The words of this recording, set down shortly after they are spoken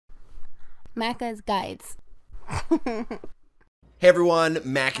Macca's Guides. Hey everyone,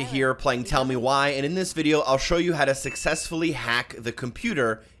 Macca here playing Tell Me Why, and in this video I'll show you how to successfully hack the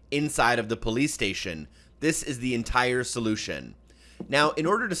computer inside of the police station. This is the entire solution. Now, in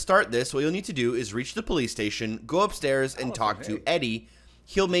order to start this, what you'll need to do is reach the police station, go upstairs and talk to Eddie.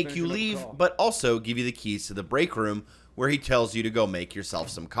 He'll make you leave, but also give you the keys to the break room where he tells you to go make yourself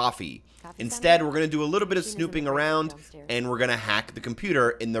some coffee. Instead, we're going to do a little bit of snooping around and we're going to hack the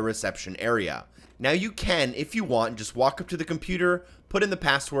computer in the reception area. Now you can, if you want, just walk up to the computer, put in the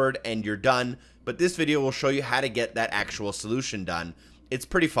password, and you're done. But this video will show you how to get that actual solution done. It's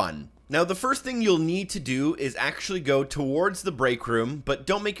pretty fun. Now the first thing you'll need to do is actually go towards the break room, but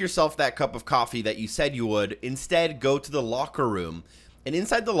don't make yourself that cup of coffee that you said you would. Instead, go to the locker room. And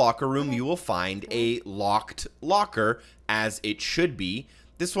inside the locker room, you will find a locked locker, as it should be.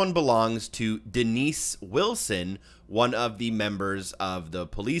 This one belongs to Denise Wilson, one of the members of the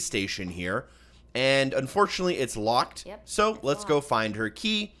police station here. And unfortunately, it's locked, so let's go find her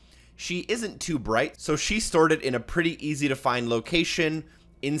key. She isn't too bright, so she stored it in a pretty easy to find location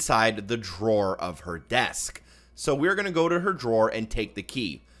inside the drawer of her desk. So we're going to go to her drawer and take the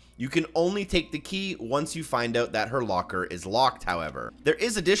key. You can only take the key once you find out that her locker is locked, however. There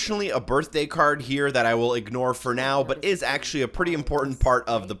is additionally a birthday card here that I will ignore for now, but is actually a pretty important part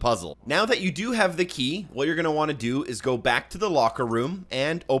of the puzzle. Now that you do have the key, what you're going to want to do is go back to the locker room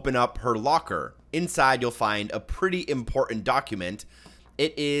and open up her locker. Inside, you'll find a pretty important document.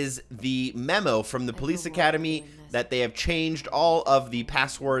 It is the memo from the police academy that they have changed all of the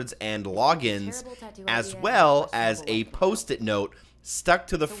passwords and logins, as well as a post-it note stuck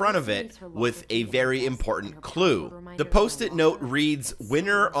to the front of it with a very important clue. The post-it note reads,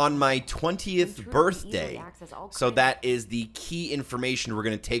 "Winner on my 20th birthday." So that is the key information we're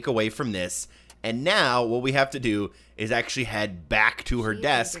going to take away from this. And now what we have to do is actually head back to her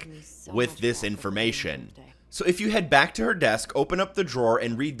desk with this information. So if you head back to her desk, open up the drawer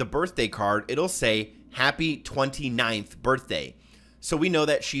and read the birthday card, it'll say happy 29th birthday. So we know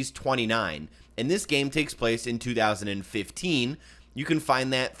that she's 29. And this game takes place in 2015. You can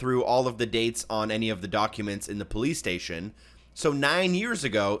find that through all of the dates on any of the documents in the police station. So 9 years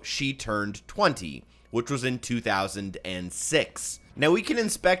ago, she turned 20, which was in 2006. Now we can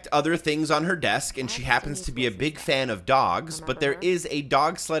inspect other things on her desk, and she happens to be a big fan of dogs, but there is a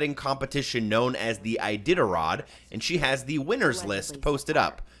dog sledding competition known as the Iditarod, and she has the winners list posted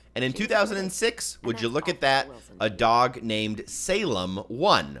up. And in 2006, would you look at that, a dog named Salem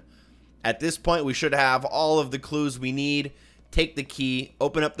won. At this point, we should have all of the clues we need. Take the key,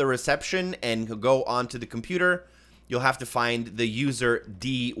 open up the reception, and go onto the computer. You'll have to find the user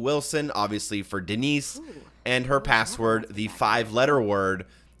D. Wilson, obviously for Denise, and her password, the 5-letter word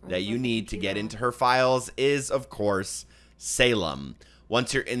that you need to get into her files is, of course, Salem.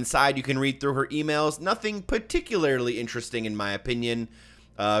 Once you're inside, you can read through her emails. Nothing particularly interesting, in my opinion.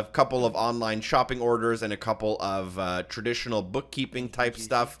 A couple of online shopping orders and a couple of traditional bookkeeping type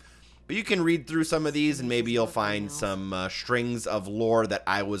stuff. But you can read through some of these and maybe you'll find some strings of lore that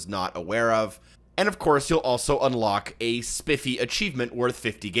I was not aware of. And of course, you'll also unlock a spiffy achievement worth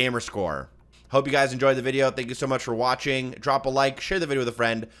 50 gamer score. Hope you guys enjoyed the video. Thank you so much for watching. Drop a like, share the video with a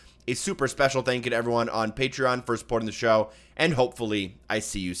friend. A super special thank you to everyone on Patreon for supporting the show. And hopefully, I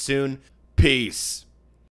see you soon. Peace.